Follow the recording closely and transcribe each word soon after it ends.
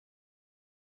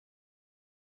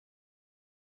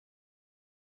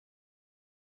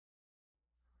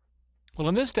Well,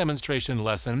 in this demonstration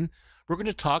lesson, we're going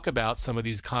to talk about some of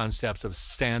these concepts of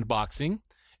sandboxing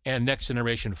and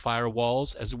next-generation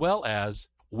firewalls, as well as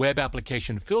web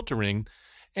application filtering,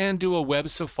 and do a web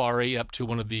safari up to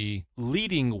one of the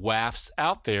leading WAFs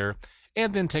out there,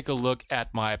 and then take a look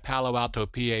at my Palo Alto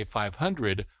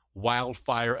PA500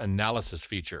 wildfire analysis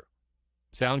feature.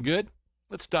 Sound good?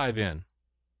 Let's dive in.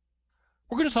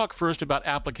 We're going to talk first about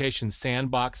application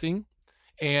sandboxing,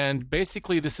 and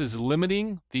basically this is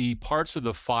limiting the parts of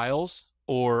the files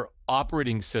or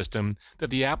operating system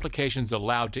that the application is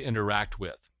allowed to interact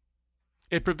with.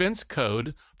 It prevents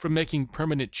code from making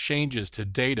permanent changes to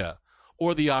data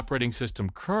or the operating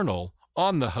system kernel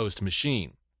on the host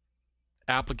machine.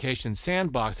 Application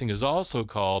sandboxing is also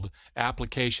called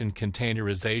application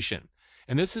containerization,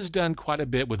 and this is done quite a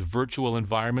bit with virtual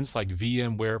environments like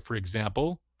VMware, for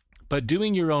example. But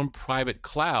doing your own private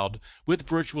cloud with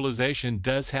virtualization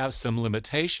does have some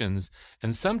limitations,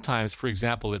 and sometimes, for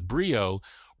example, at Brio,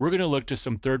 we're going to look to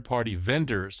some third-party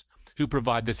vendors who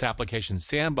provide this application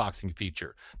sandboxing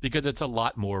feature because it's a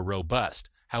lot more robust.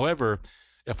 However,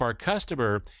 if our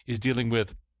customer is dealing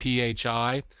with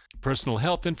PHI, personal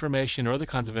health information, or other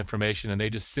kinds of information, and they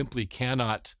just simply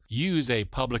cannot use a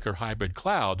public or hybrid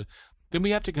cloud, then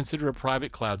we have to consider a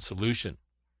private cloud solution.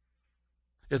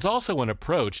 It's also an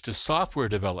approach to software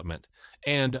development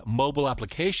and mobile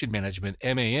application management,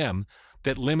 MAM,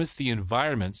 that limits the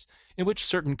environments in which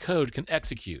certain code can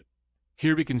execute.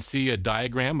 Here we can see a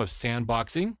diagram of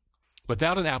sandboxing.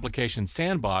 Without an application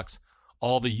sandbox,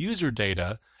 all the user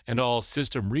data and all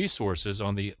system resources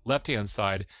on the left-hand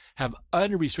side have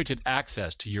unrestricted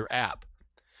access to your app.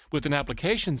 With an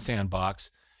application sandbox,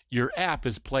 your app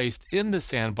is placed in the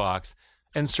sandbox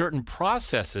and certain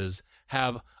processes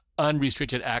have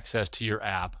unrestricted access to your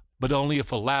app, but only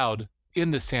if allowed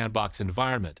in the sandbox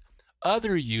environment.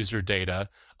 Other user data,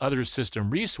 other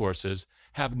system resources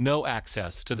have no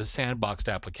access to the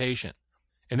sandboxed application.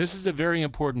 And this is a very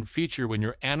important feature when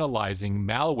you're analyzing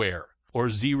malware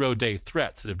or zero-day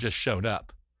threats that have just shown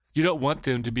up. You don't want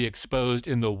them to be exposed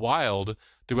in the wild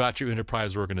throughout your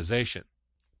enterprise organization.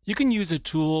 You can use a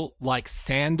tool like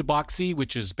Sandboxy,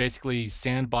 which is basically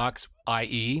Sandbox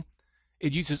IE.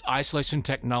 It uses isolation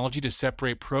technology to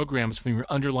separate programs from your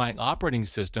underlying operating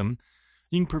system.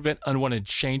 You can prevent unwanted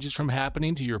changes from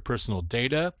happening to your personal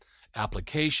data,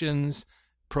 applications,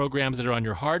 programs that are on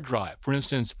your hard drive. For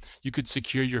instance, you could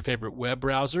secure your favorite web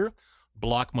browser,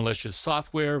 block malicious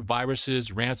software,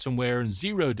 viruses, ransomware, and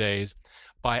 0 days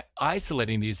by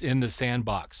isolating these in the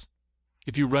sandbox.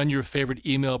 If you run your favorite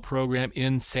email program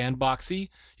in Sandboxy,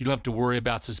 you don't have to worry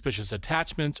about suspicious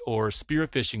attachments or spear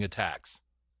phishing attacks.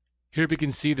 Here we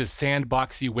can see the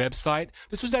Sandboxy website.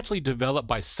 This was actually developed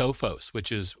by Sophos,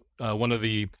 which is one of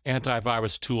the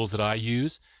antivirus tools that I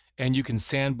use. And you can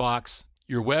sandbox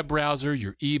your web browser,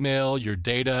 your email, your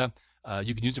data.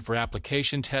 You can use it for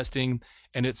application testing,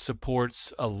 and it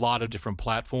supports a lot of different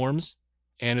platforms.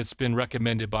 And it's been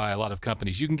recommended by a lot of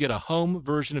companies. You can get a home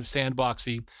version of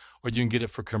Sandboxy, or you can get it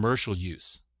for commercial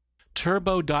use.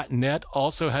 Turbo.net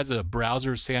also has a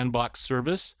browser sandbox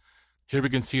service. Here we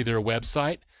can see their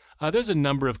website. There's a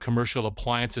number of commercial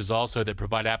appliances also that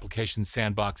provide application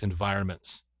sandbox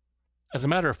environments. As a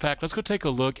matter of fact, let's go take a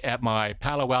look at my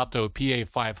Palo Alto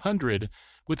PA500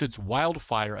 with its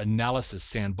wildfire analysis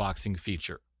sandboxing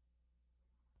feature.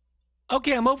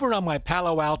 Okay, I'm over on my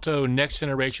Palo Alto next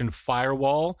generation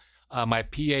firewall, my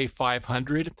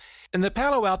PA500, and the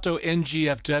Palo Alto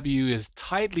NGFW is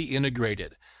tightly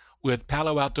integrated with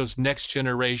Palo Alto's next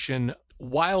generation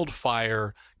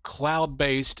wildfire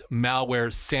cloud-based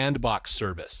malware sandbox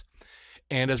service.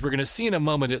 And as we're going to see in a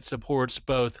moment, it supports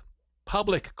both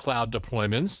public cloud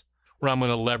deployments, where I'm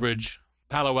going to leverage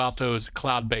Palo Alto's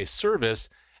cloud-based service,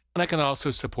 and I can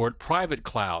also support private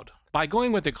cloud. By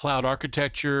going with the cloud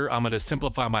architecture, I'm going to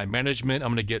simplify my management. I'm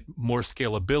going to get more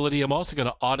scalability. I'm also going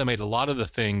to automate a lot of the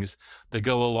things that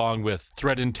go along with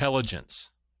threat intelligence.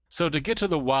 So to get to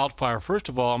the wildfire, first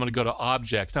of all, I'm going to go to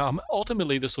objects. Now,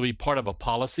 ultimately, this will be part of a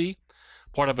policy,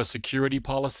 part of a security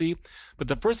policy. But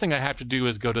the first thing I have to do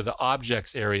is go to the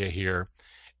objects area here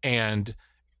and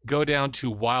go down to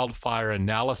wildfire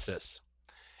analysis.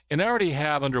 And I already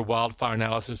have under wildfire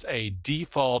analysis a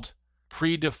default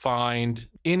predefined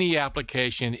any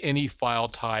application, any file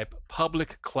type,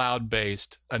 public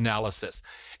cloud-based analysis.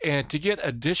 And to get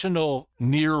additional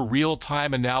near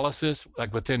real-time analysis,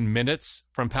 like within minutes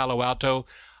from Palo Alto,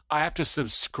 I have to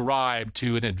subscribe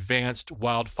to an advanced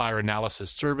wildfire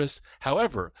analysis service.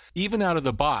 However, even out of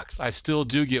the box, I still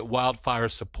do get wildfire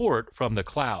support from the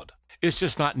cloud. It's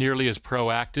just not nearly as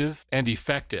proactive and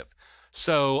effective.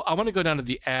 So I want to go down to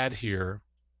the add here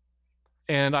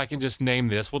And I can just name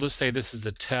this. We'll just say this is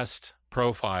a test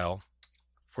profile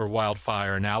for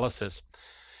wildfire analysis.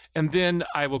 And then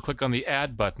I will click on the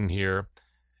Add button here.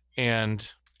 And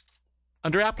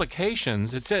under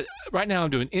Applications, it says right now I'm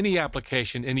doing any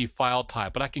application, any file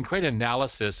type, but I can create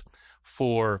analysis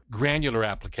for granular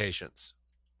applications.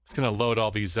 It's going to load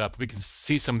all these up. We can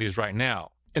see some of these right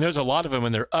now. And there's a lot of them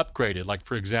when they're upgraded, like,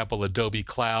 for example, Adobe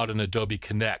Cloud and Adobe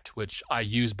Connect, which I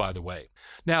use, by the way.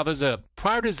 Now, there's a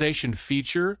prioritization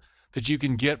feature that you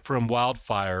can get from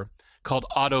Wildfire called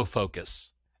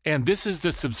autofocus. And this is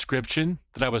the subscription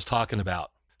that I was talking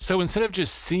about. So instead of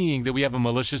just seeing that we have a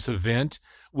malicious event,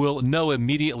 we'll know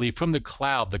immediately from the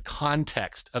cloud the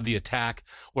context of the attack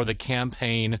or the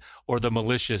campaign or the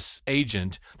malicious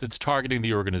agent that's targeting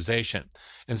the organization.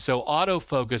 And so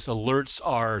autofocus alerts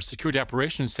our Security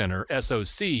Operations Center,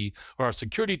 SOC, or our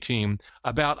security team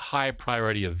about high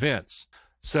priority events.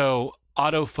 So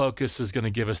autofocus is going to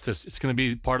give us this. It's going to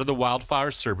be part of the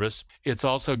Wildfire service. It's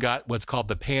also got what's called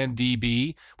the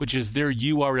PanDB, which is their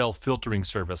URL filtering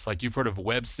service. Like you've heard of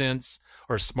WebSense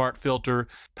or Smart Filter.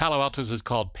 Palo Alto's is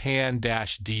called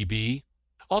Pan-DB.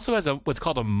 Also has what's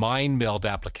called a mind meld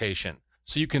application.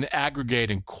 So you can aggregate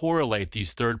and correlate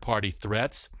these third-party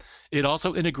threats. It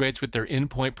also integrates with their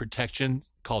endpoint protection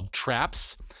called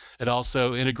Traps. It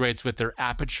also integrates with their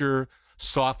Aperture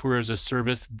software as a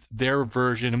service, their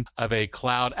version of a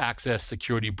cloud access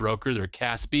security broker, their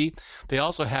CASP. They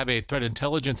also have a threat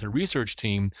intelligence and research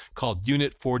team called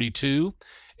Unit 42,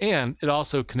 and it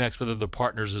also connects with other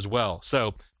partners as well.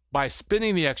 So by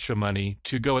spending the extra money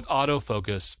to go with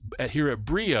autofocus here at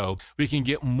Brio, we can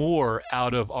get more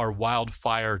out of our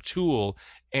Wildfire tool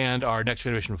and our next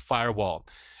generation firewall.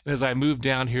 And as I move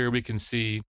down here, we can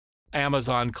see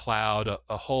Amazon Cloud,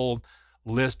 a whole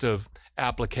list of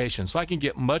applications. So I can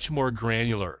get much more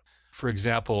granular. For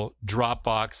example,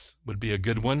 Dropbox would be a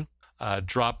good one.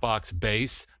 Dropbox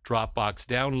base, Dropbox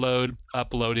download,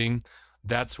 uploading.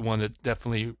 That's one that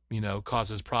definitely,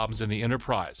 causes problems in the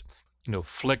enterprise.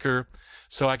 Flickr.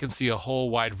 So I can see a whole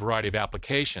wide variety of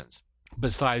applications.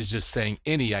 Besides just saying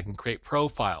any, I can create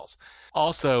profiles.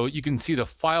 Also, you can see the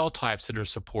file types that are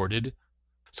supported.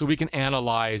 So we can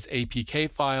analyze APK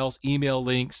files, email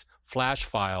links, Flash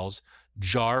files,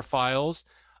 jar files,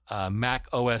 Mac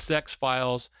OS X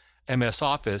files, MS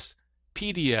Office,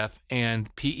 PDF,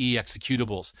 and PE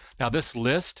executables. Now this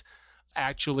list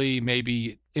actually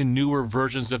maybe in newer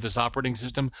versions of this operating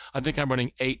system, I think I'm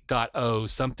running 8.0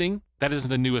 something. That isn't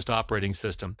the newest operating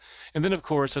system. And then of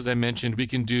course, as I mentioned, we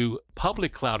can do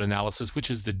public cloud analysis, which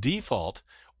is the default,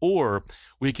 or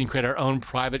we can create our own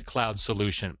private cloud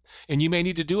solution. And you may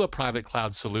need to do a private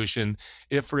cloud solution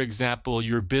if, for example,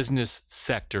 your business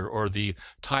sector or the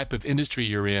type of industry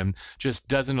you're in just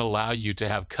doesn't allow you to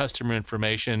have customer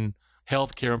information,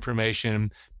 healthcare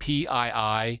information,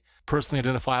 PII, personally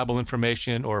identifiable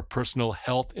information, or personal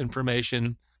health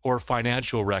information, or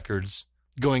financial records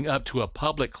going up to a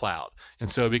public cloud. And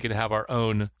so we can have our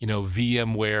own,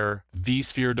 VMware,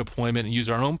 vSphere deployment and use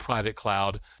our own private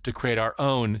cloud to create our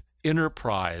own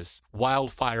enterprise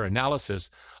wildfire analysis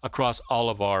across all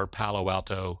of our Palo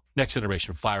Alto next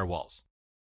generation firewalls.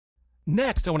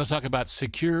 Next, I want to talk about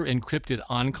secure encrypted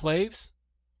enclaves.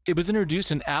 It was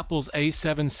introduced in Apple's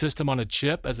A7 system on a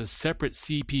chip as a separate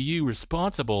CPU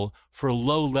responsible for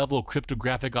low-level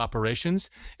cryptographic operations.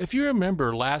 If you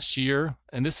remember last year,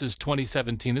 and this is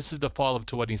 2017, this is the fall of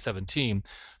 2017,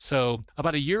 so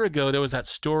about a year ago there was that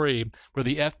story where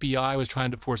the FBI was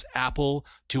trying to force Apple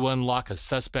to unlock a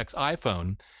suspect's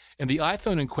iPhone, and the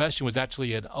iPhone in question was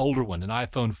actually an older one, an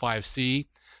iPhone 5C.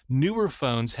 Newer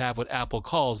phones have what Apple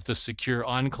calls the secure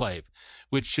enclave,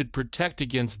 which should protect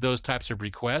against those types of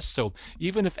requests. So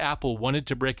even if Apple wanted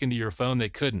to break into your phone, they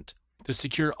couldn't. The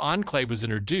secure enclave was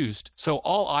introduced, so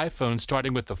all iPhones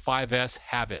starting with the 5S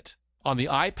have it. On the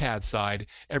iPad side,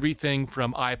 everything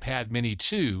from iPad Mini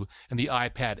 2 and the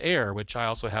iPad Air, which I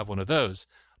also have one of those,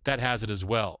 that has it as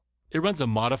well. It runs a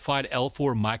modified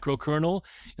L4 microkernel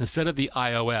instead of the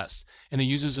iOS, and it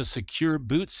uses a secure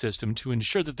boot system to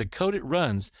ensure that the code it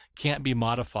runs can't be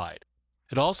modified.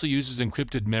 It also uses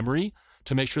encrypted memory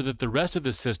to make sure that the rest of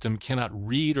the system cannot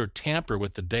read or tamper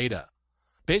with the data.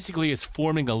 Basically, it's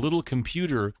forming a little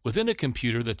computer within a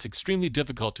computer that's extremely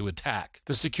difficult to attack.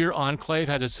 The secure enclave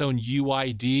has its own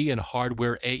UID and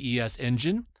hardware AES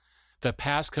engine. The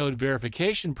passcode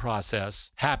verification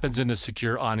process happens in the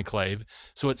secure enclave,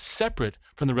 so it's separate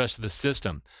from the rest of the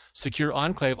system. Secure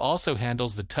enclave also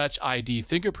handles the Touch ID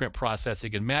fingerprint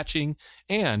processing and matching,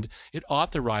 and it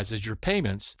authorizes your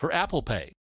payments for Apple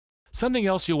Pay. Something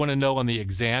else you'll want to know on the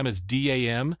exam is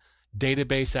DAM,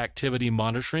 database activity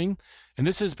monitoring. And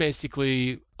this is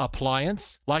basically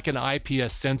appliance, like an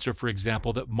IPS sensor, for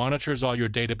example, that monitors all your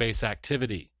database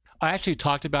activity. I actually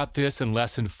talked about this in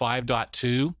lesson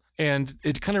 5.2. And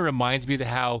it kind of reminds me of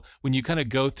how when you kind of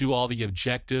go through all the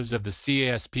objectives of the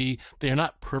CASP, they're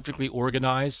not perfectly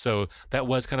organized. So that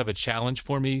was kind of a challenge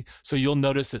for me. So you'll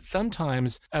notice that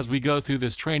sometimes as we go through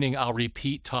this training, I'll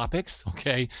repeat topics.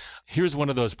 Okay, here's one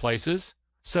of those places.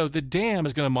 So the DAM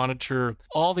is going to monitor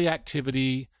all the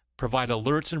activity, provide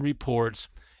alerts and reports,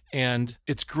 and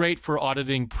it's great for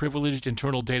auditing privileged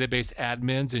internal database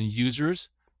admins and users,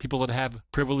 people that have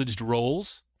privileged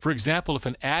roles. For example, if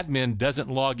an admin doesn't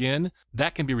log in,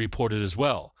 that can be reported as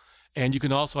well. And you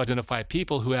can also identify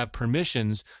people who have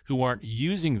permissions who aren't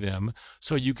using them,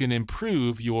 so you can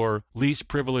improve your least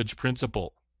privilege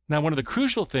principle. Now, one of the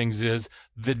crucial things is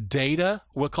the data,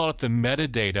 we'll call it the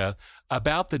metadata,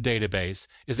 about the database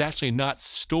is actually not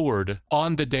stored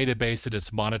on the database that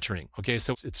it's monitoring. Okay,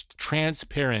 so it's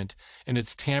transparent and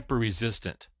it's tamper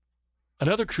resistant.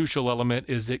 Another crucial element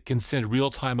is it can send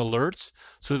real-time alerts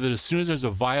so that as soon as there's a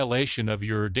violation of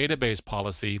your database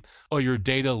policy or your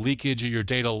data leakage or your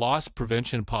data loss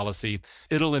prevention policy,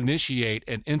 it'll initiate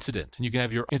an incident. And you can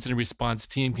have your incident response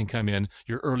team can come in,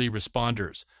 your early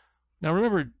responders. Now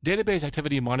remember, database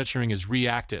activity monitoring is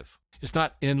reactive. It's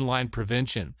not inline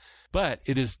prevention, but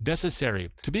it is necessary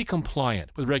to be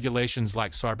compliant with regulations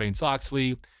like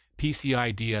Sarbanes-Oxley,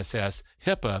 PCI DSS,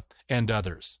 HIPAA, and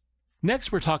others.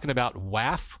 Next, we're talking about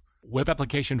WAF, Web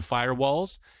Application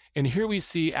Firewalls. And here we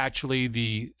see actually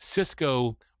the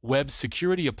Cisco Web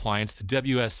Security Appliance, the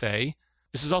WSA.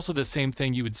 This is also the same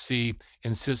thing you would see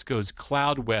in Cisco's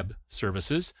Cloud Web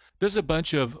Services. There's a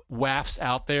bunch of WAFs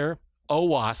out there.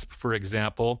 OWASP, for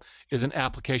example, is an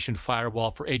application firewall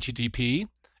for HTTP,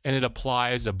 and it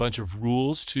applies a bunch of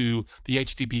rules to the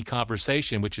HTTP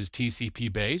conversation, which is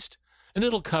TCP-based. And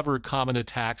it'll cover common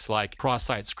attacks like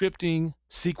cross-site scripting,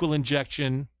 SQL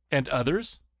injection, and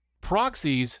others.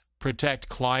 Proxies protect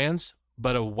clients,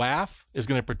 but a WAF is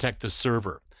going to protect the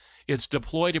server. It's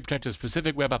deployed to protect a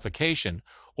specific web application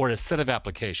or a set of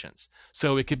applications,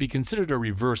 so it could be considered a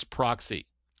reverse proxy.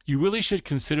 You really should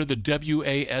consider the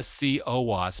WASC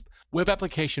OWASP Web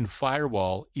Application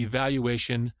Firewall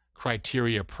Evaluation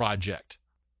Criteria Project.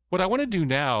 What I want to do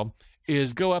now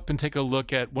is go up and take a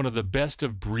look at one of the best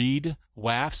of breed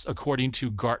WAFs according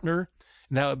to Gartner,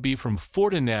 and that would be from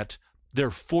Fortinet, their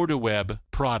FortiWeb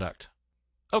product.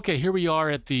 Okay, here we are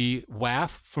at the WAF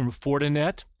from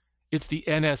Fortinet. It's the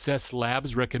NSS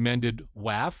Labs recommended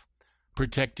WAF,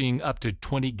 protecting up to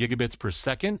 20 gigabits per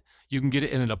second. You can get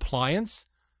it in an appliance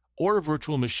or a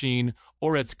virtual machine,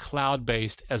 or it's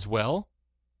cloud-based as well.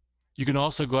 You can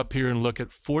also go up here and look at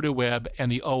FortiWeb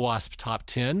and the OWASP Top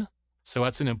 10. So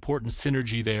that's an important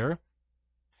synergy there.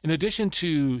 In addition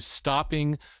to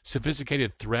stopping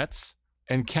sophisticated threats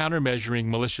and countermeasuring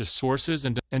malicious sources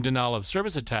and denial of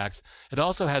service attacks, it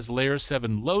also has Layer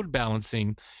 7 load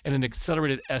balancing and an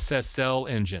accelerated SSL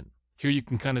engine. Here you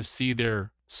can kind of see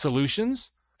their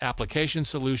solutions, application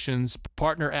solutions,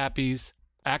 partner APIs,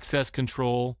 access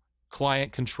control,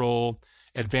 client control,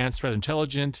 advanced threat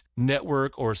intelligence,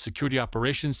 network or security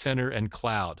operations center, and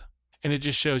cloud. And it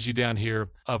just shows you down here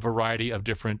a variety of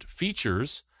different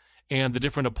features and the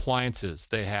different appliances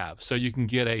they have. So you can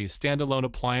get a standalone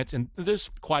appliance, and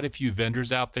there's quite a few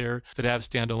vendors out there that have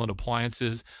standalone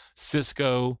appliances.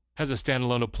 Cisco has a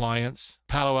standalone appliance.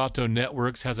 Palo Alto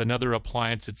Networks has another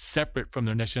appliance that's separate from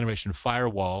their next generation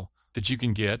firewall that you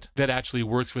can get that actually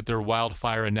works with their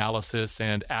wildfire analysis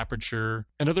and aperture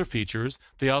and other features.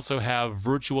 They also have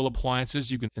virtual appliances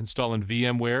you can install in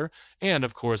VMware, and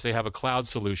of course they have a cloud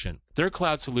solution. Their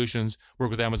cloud solutions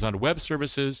work with Amazon Web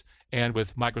Services and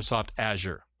with Microsoft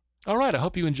Azure. All right, I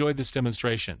hope you enjoyed this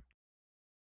demonstration.